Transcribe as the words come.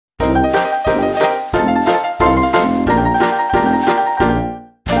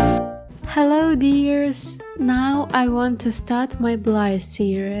I want to start my BLYTHE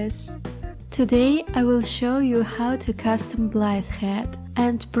series. Today I will show you how to custom BLYTHE head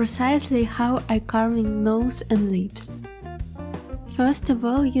and precisely how I carving nose and lips. First of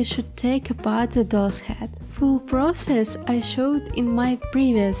all, you should take apart the doll's head. Full process I showed in my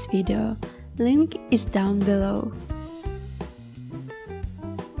previous video, link is down below.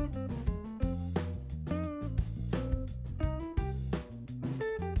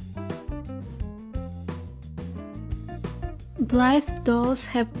 BLYTHE dolls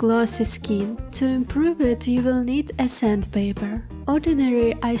have glossy skin. To improve it, you will need a sandpaper.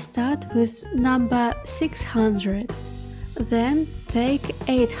 Ordinary I start with number 600, then take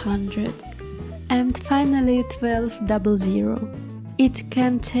 800, and finally 1200. It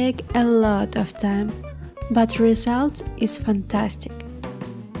can take a lot of time, but result is fantastic.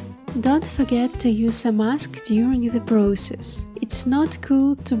 Don't forget to use a mask during the process. It's not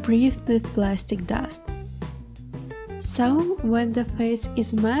cool to breathe the plastic dust. So, when the face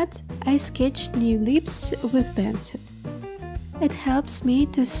is matte, I sketch new lips with pencil. It helps me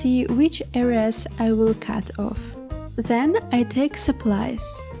to see which areas I will cut off. Then I take supplies.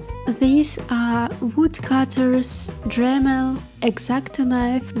 These are wood cutters, Dremel, X-Acto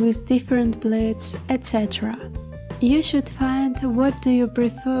knife with different blades, etc. You should find what do you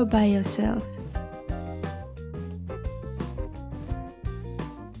prefer by yourself.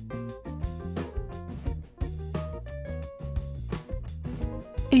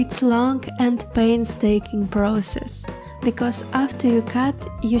 It's long and painstaking process, because after you cut,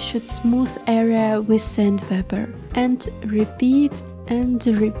 you should smooth area with sandpaper and repeat,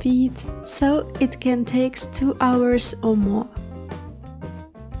 so it can take 2 hours or more.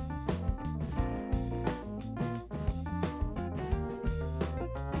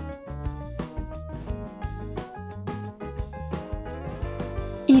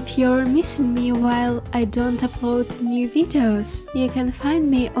 If you're missing me while I don't upload new videos, you can find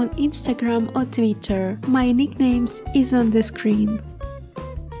me on Instagram or Twitter. My nicknames is on the screen.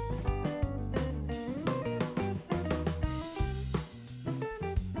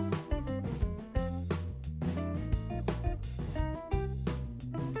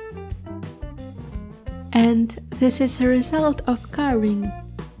 And this is a result of carving.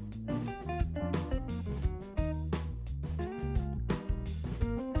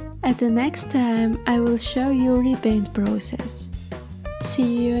 At the next time I will show you repaint process.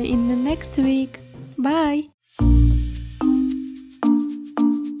 See you in the next week. Bye!